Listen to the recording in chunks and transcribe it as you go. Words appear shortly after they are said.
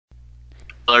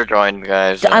controller joined,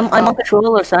 guys. I'm on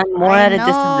controller, so I'm more at a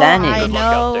disadvantage. I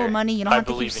know, Money. You don't have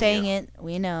to keep saying it.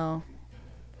 We know.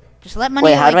 Just let Money.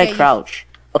 Wait, how do I crouch?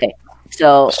 Okay,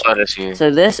 so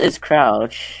this is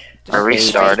crouch. Are we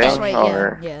starting?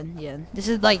 Yeah. This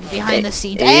is like behind the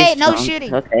scenes. Hey, no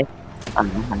shooting. Okay.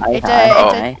 It's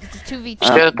a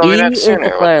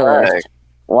 2v2.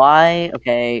 Why?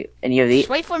 Okay, and you have the. Just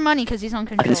wait for Money because he's on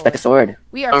control. I can expect a sword.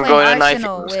 We are playing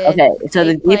Arsnal with. Okay, so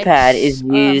the D-pad is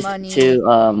used to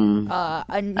a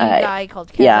new guy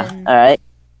called Kevin. Yeah. All right,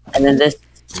 and then this.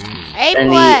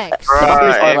 Apex.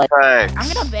 Apex.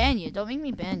 I'm gonna ban you. Don't make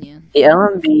me ban you. The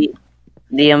LMB,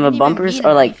 the bumpers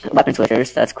are like weapon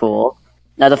switchers. That's cool.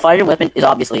 Now the fighter weapon is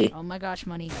obviously. Oh my gosh,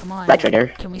 Money! Come on. Right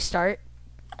trigger. Can we start?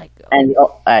 And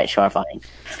alright, sure, fine.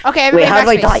 Okay, wait, how do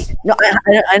I die? No,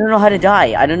 I don't know how to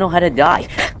die. I don't know how to die.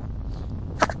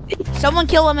 Someone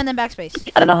kill him and then backspace.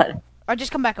 I don't know how to... Or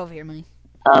just come back over here, Money.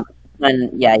 Yeah.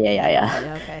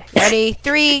 Okay. Ready?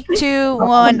 3, 2,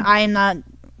 1. I am not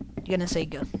gonna say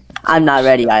go. I'm not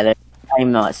ready either.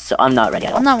 I'm not ready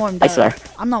at all. I'm not warmed up. I swear.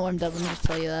 I'm not warmed up, let me just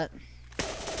tell you that.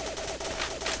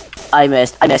 I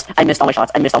missed all my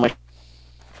shots.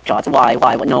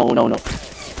 Why? No.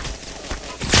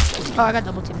 Oh, I got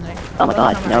double team there. Oh my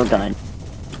god, no gun.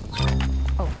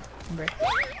 Oh, remember.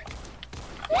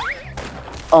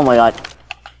 Oh my god.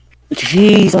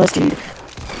 Jesus, dude.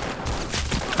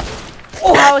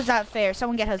 Oh, how is that fair?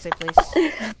 Someone get Jose, please.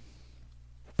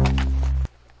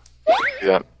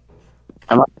 Yeah.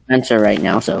 I'm on the fencer right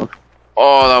now, so.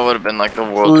 Oh, that would have been like the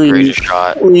world's greatest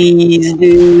shot. Please,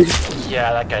 dude.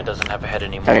 Yeah, that guy doesn't have a head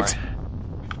anymore.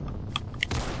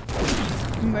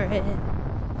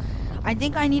 I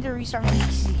think I need to restart my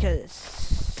PC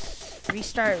because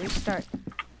restart.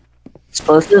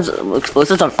 Explosives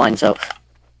are fine. So,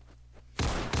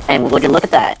 and look at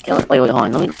that. Wait, hold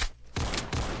on. Let me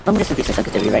just increase the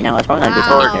sensitivity right now. That's probably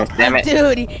not good. Damn it,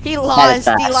 dude! He lost.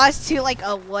 He lost to like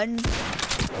a one.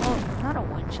 Oh, not a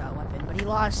one-shot weapon, but he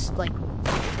lost like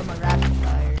from a rapid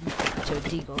fire to a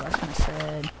deagle. That's what I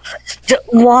said.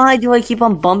 Why do I keep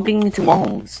on bumping into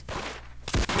walls?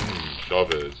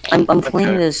 I'm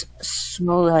playing this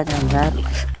so goddamn bad.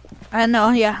 I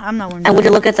know, yeah, I'm not one. And would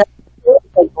you look at that?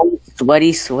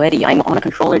 Sweaty. I'm on a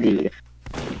controller, dude.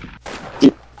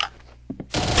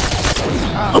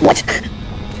 What?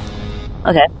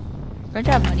 Okay. Good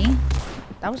job, Money.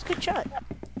 That was a good shot.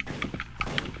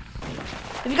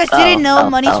 If you guys didn't know,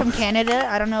 Money's from Canada.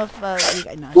 I don't know if you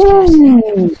guys know.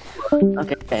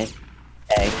 Okay.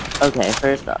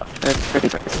 First off, first.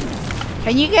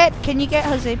 Can you get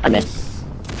Jose, please?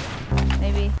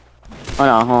 Maybe. Hold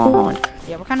on.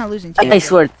 Yeah, we're kind of losing. I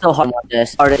swear, it's so hard to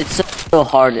this. It's so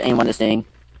hard to aim on this thing.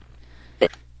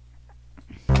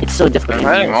 It's so difficult. I'm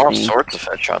having all sorts of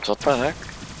headshots. What the heck?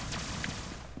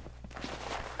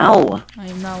 Ow!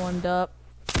 I'm not warmed up.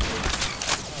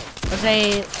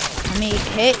 Jose, let me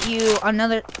hit you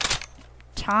another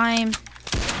time.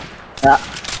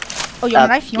 Oh, you want a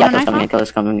knife? You want a knife?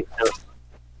 It's coming.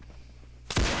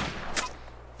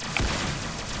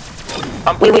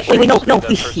 Wait, no.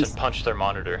 Person punched their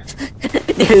monitor.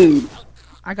 Dude.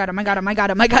 I got him,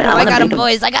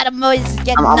 boys.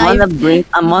 Get I'm on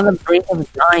the brink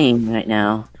of dying right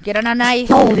now. Get on a knife.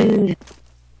 No, dude.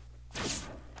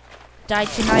 Die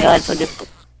tonight. God, it's so difficult.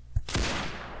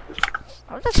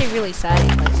 I was actually really sad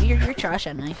because you're trash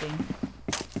at knifing.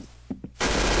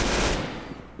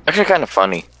 Actually, kind of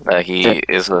funny that he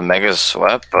is the mega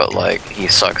sweat, but like he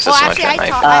sucks this much at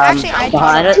knifing.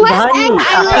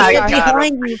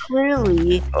 Behind you,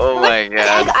 clearly. Oh my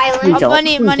god.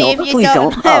 Money, if you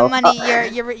don't have money,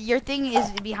 your thing is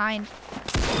behind.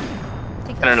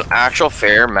 In an actual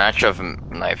fair match of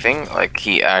knifing, like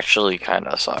he actually kind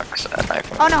of sucks at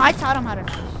knifing. Oh no, I taught him how to.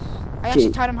 I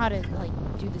actually taught him how to like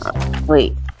do this stuff.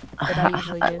 Wait. That I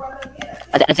usually do.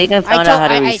 I think I found out how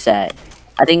to reset.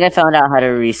 I think I found out how to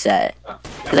reset. Oh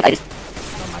my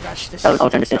gosh, this I'll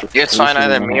turn this into. It's fine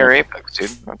either me or Apex,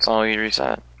 dude. That's all you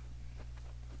reset.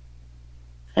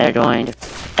 They're joined.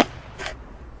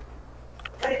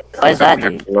 Why is that,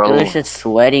 dude? You're just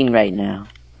sweating right now.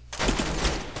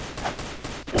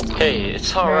 Hey,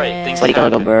 it's alright. Things Sweaty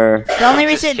happen. burr. The only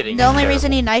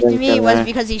reason he knifed me was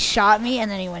because he shot me and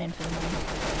then he went in for the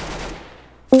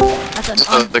money. That's an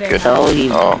unfair knife.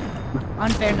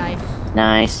 Unfair knife.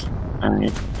 Nice. Oh,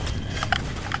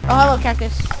 hello,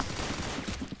 Cactus.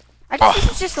 I guess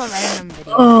this is just a random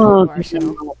video. Oh,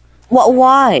 what?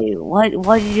 Why? Why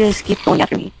did you just keep going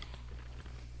after me?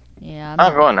 Yeah, I'm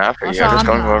not going after you. I'm just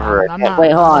going over right now.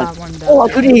 Wait, hold on. Oh, I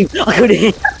couldn't.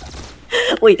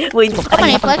 wait. Come on,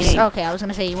 Aplex. Okay, I was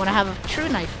gonna say you want to have a true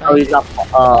knife fight. Oh, he's not.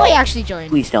 Oh, he actually joined.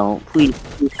 Please don't. Please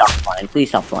stop flying. Please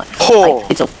stop flying. Oh.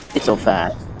 It's so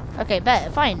fast. Okay,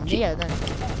 bet. Fine. Yeah, then.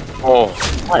 Oh.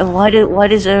 Why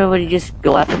does everybody just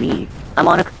go after me? I'm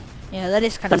on a Yeah, that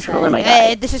is kind of controller, sad. my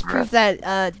guy. This is proof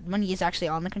that Money is actually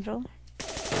on the controller.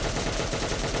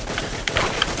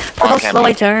 Look how slow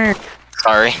I turn,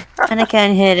 Sorry. and I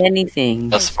can't hit anything.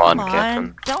 That's fun, Come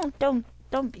Captain. on,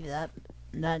 don't be that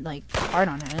like hard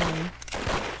on him.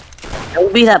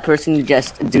 Don't be that person who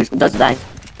just does that.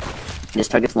 Just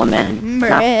targets one man.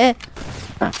 Man,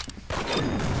 Nah.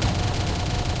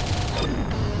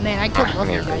 I killed both of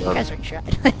you guys. You guys are trash.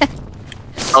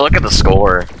 Oh, look at the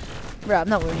score. Bro, I'm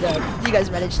not warmed up. You guys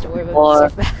managed to warm up Or-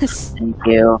 so fast. Thank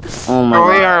you. Oh my Oh,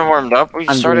 we god. aren't warmed up. We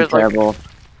I'm started doing like terrible.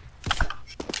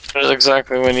 that is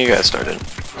exactly when you guys started.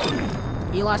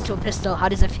 You lost to a pistol. How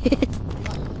does it fit?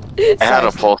 I had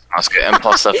a pulse musket, and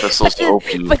plus that pistol's OP.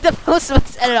 But the pulse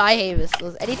musket, I don't know, I hate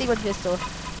pistols. Anything with pistol.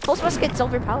 Pulse musket's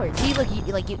overpowered. See,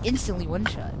 you instantly one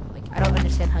shot. Like, I don't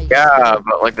understand how you. Yeah,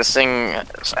 but like this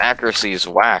thing's accuracy is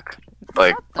whack.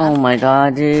 Like, Oh my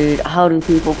god, dude. How do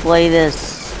people play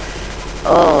this?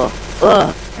 Oh,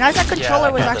 ugh. And I thought controller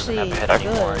that was guy actually doesn't good have a head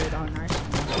anymore. on Arsenal.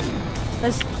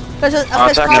 Because it's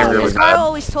actually really Carl bad.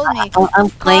 always told me. I'm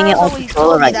playing it Carl's on always controller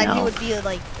told me right that he now. would be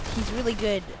like, he's really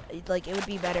good. Like it would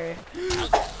be better.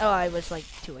 Oh, I was like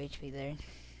 2 HP there.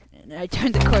 And I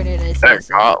turned the corner and I saw that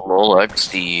got lol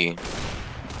XD.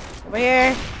 over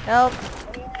here. Help.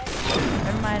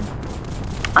 Never mind.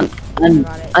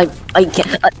 I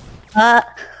can't.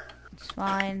 It's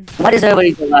fine. Why does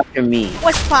everybody go after me?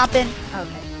 What's poppin'?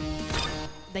 Okay.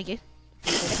 Thank you.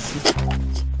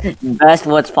 Best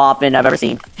what's poppin' I've ever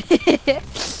seen.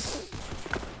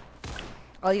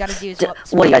 All you gotta do is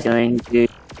What are you guys doing, dude?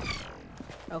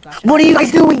 Oh gosh. What are you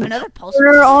guys doing? Another pulse.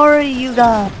 Where are you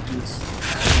guys?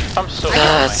 I'm so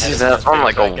See that? I'm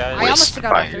like a I almost took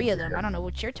out all Right. 3 of them. I don't know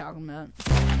what you're talking about.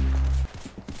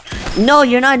 No,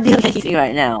 you're not doing anything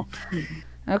right now.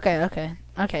 Okay.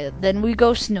 Then we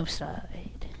go snow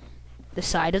side. The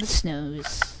side of the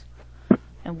snows.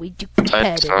 And we do Side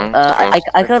competitive. snow?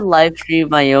 I could live stream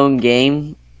my own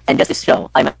game and just to show.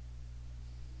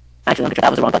 Actually, that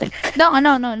was the wrong button.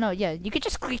 No. Yeah, you could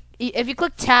just click. If you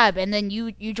click tab and then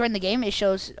you join the game, it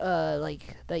shows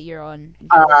like that you're on.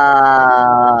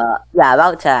 Yeah,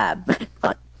 about tab.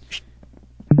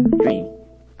 Stream.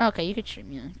 Okay, you could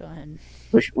stream. Yeah, go ahead.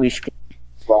 We stream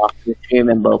blocks. We stream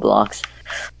in bow blocks.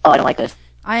 Oh, I don't like this.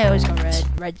 I always go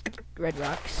red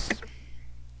rocks.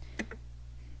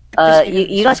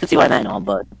 You guys can see what I meant and all,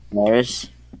 but there's.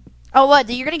 Oh, what?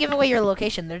 You're gonna give away your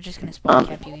location. They're just gonna spawn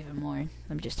cap you even more.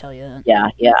 Let me just tell you that. Yeah.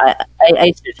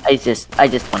 I just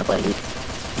want to play these.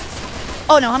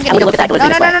 Oh no, I'm gonna Look at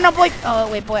that. No, boy. Oh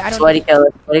wait, boy, I don't. Sweaty killer.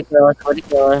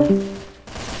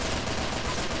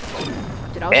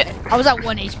 Dude, I was at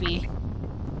 1 HP.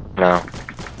 No.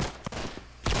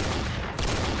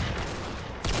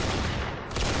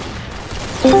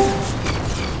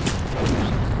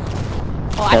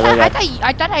 Oh, I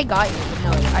thought I got you, but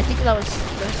no, I think there was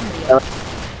somebody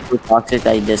else. With toxic,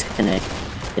 I disconnect.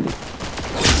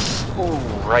 Ooh,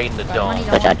 right in the dome.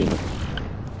 But I didn't.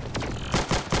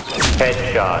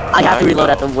 Headshot. I have to reload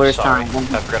at the worst Sorry, time.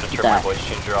 I forgot to turn my voice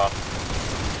changer off.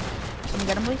 Someone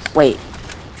get him, please. Wait.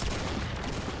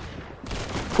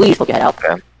 Please poke your head out.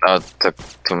 Okay. That took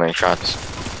too many shots.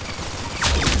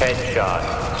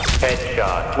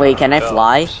 Headshot. Wait, can I Oh,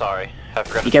 fly? Sorry, I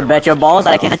forgot. You can bet your balls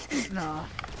I can. No.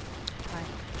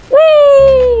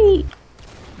 Whee!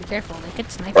 Be careful, they could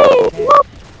snipe you there.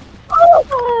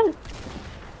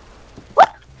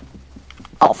 What?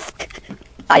 Oh,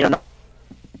 I don't know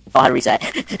how to reset.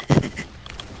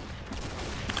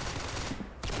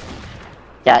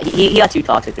 Yeah, he got too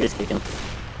toxic. Just kick him.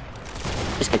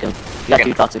 Just kick him. He got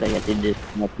too toxic that he had to do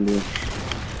nothing to do.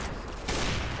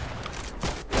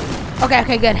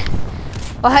 Okay, good.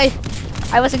 Well,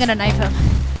 I wasn't gonna knife him.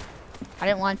 I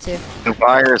didn't want to. Two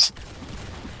fires.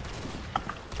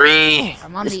 3.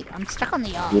 I'm stuck on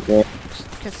the off. Okay.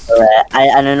 Cause Barrette.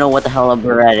 I don't know what the hell a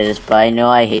barrette is, but I know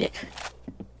I hate it.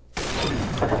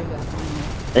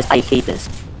 I hate this.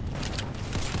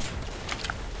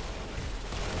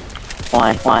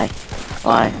 Why?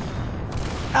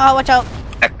 oh, watch out!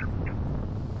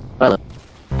 Well,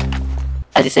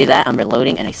 as you say that, I'm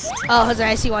reloading and Oh, Jose,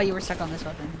 I see why you were stuck on this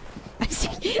weapon.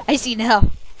 I see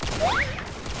now.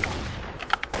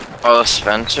 Oh,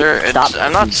 Spencer, Stop.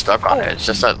 I'm not stuck on it. It's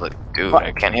just that, like, dude,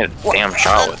 I can't hit a damn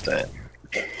shot with it.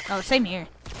 Oh, same here.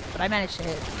 But I managed to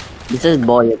hit. This is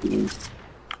boy abuse.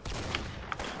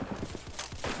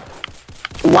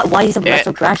 Why is the Yeah.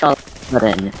 so trash all of a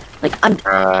sudden? Like, I'm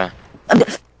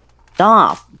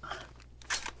Stop.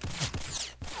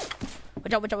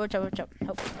 Watch out, watch out, watch out, watch out.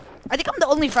 Help. I think I'm the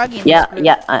only froggy in Yeah, this group.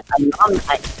 yeah.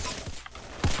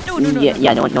 No,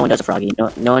 Yeah, no one does a froggy. No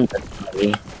one does a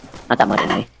froggy. Not that much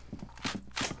anyway.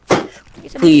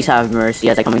 Please have mercy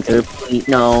as I coming through. Please,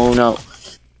 no.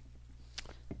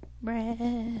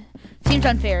 Bruh. Team's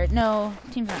unfair. No,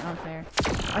 team's not unfair.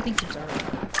 I think team's alright.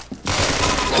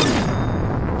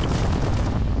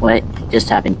 What just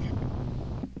happened?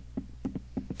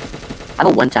 I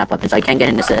have a one-tap weapon, so I can't get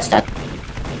an assist. Yeah,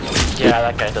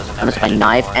 that guy doesn't have I'm just any playing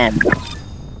knife, anymore.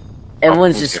 and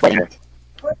everyone's just sweating.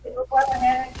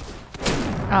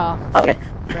 Oh. Okay.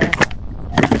 Bruh.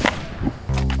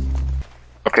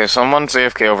 Okay, someone's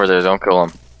AFK over there. Don't kill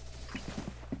him.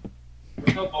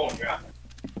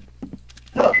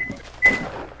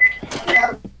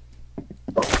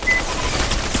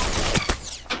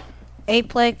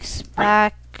 Aplex,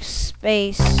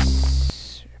 backspace,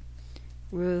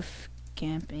 roof,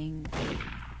 camping.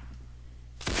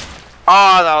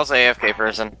 Oh, that was an AFK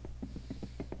person.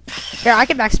 Here, I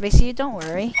can backspace you, don't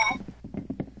worry.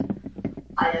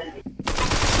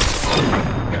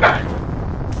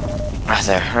 Ah,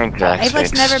 there. I'm backspace.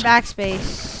 Aplex never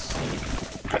backspace.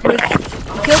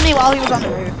 He killed me while he was on the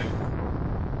roof.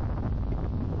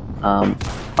 Oh,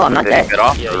 I'm not Didn't dead. get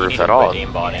off Yeah, the you roof need at to all. quit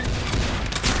aimbotting.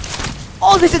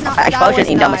 Oh, this is not. I That probably was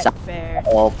should aim down not myself. fair.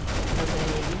 Oh,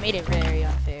 Okay, you made it very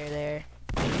unfair there.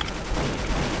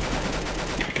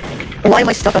 why am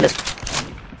I stuck on this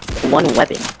one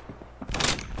weapon?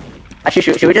 Actually,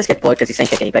 should we just get bored because he's saying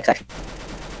kick Apex,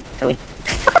 actually?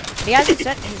 He hasn't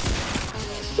set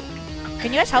his...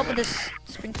 Can you guys help with this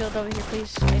Springfield over here,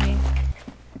 please? Maybe.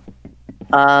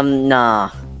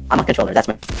 Nah. I'm a controller, that's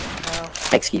my Oh.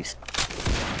 excuse.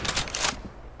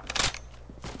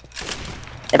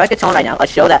 If I could tone right now, I'd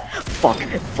show that. Fuck.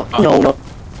 No.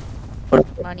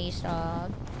 Money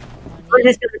stop. We're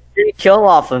just gonna get a kill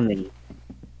off of me.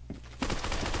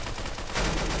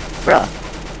 Bruh.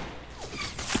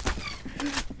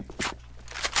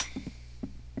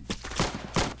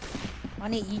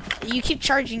 Money, you keep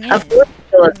charging in. Of course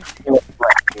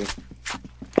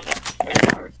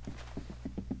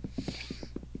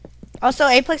Also,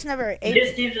 Aplex never...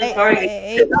 just use the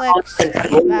Aplex Which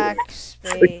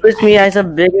backspace. puts me as a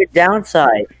bigger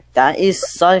downside. That is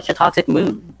such a toxic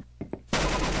move.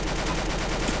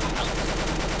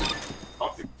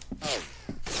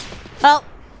 Help!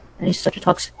 That is such a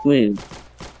toxic move.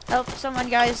 Help someone,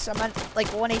 guys. I'm at like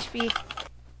 1 HP.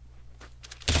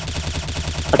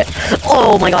 Okay.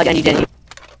 Oh my god, and you didn't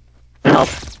even help.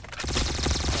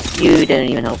 You didn't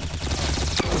even help.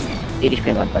 80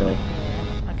 HP left, by the way.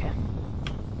 Okay.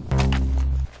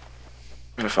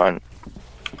 You're fine.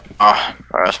 Ah,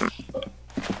 harassment.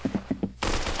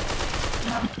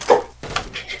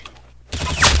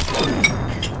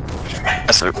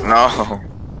 That's a, no.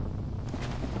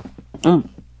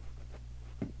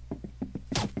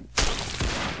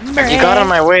 You got on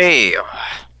my way.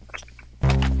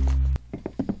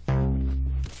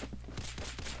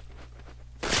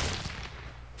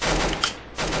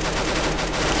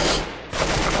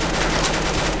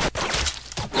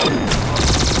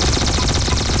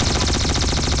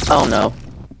 Oh no.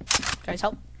 Guys,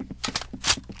 help.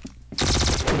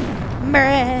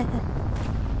 Bruh.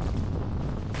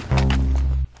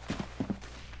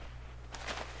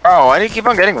 Oh, why do you keep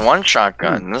on getting one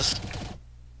shotguns?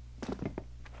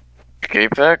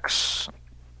 Apex?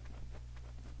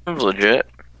 Seems legit.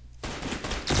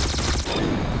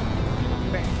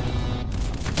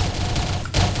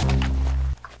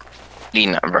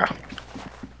 Dina, bro.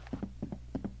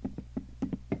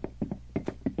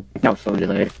 No, so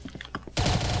delayed.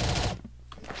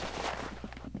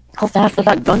 How fast does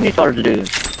that gun recharge do?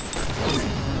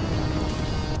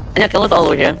 And yeah, kill us all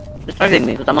over here. It's targeting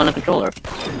me because I'm on a controller.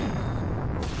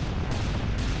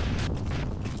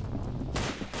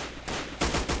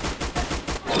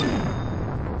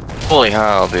 Holy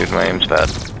hell, dude, my aim's bad.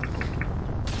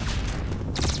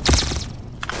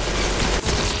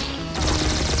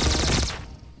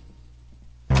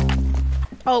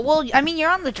 Oh, well, I mean, you're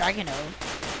on the Dragon Ove.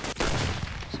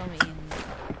 So, I mean...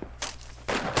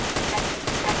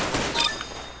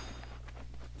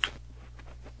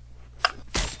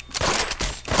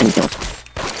 And kills.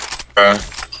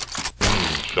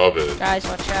 Shove it. Guys,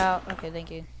 watch out. Okay,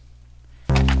 thank you.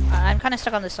 I'm kind of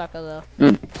stuck on this sucker, though.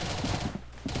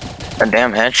 A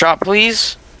damn headshot,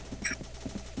 please.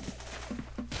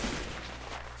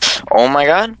 Oh my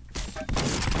god.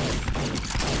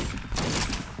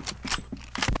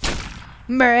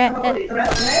 Bruh.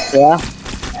 Yeah?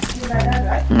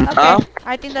 Okay,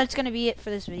 I think that's gonna be it for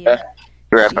this video.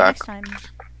 Be right See you back. next time.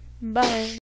 Bye.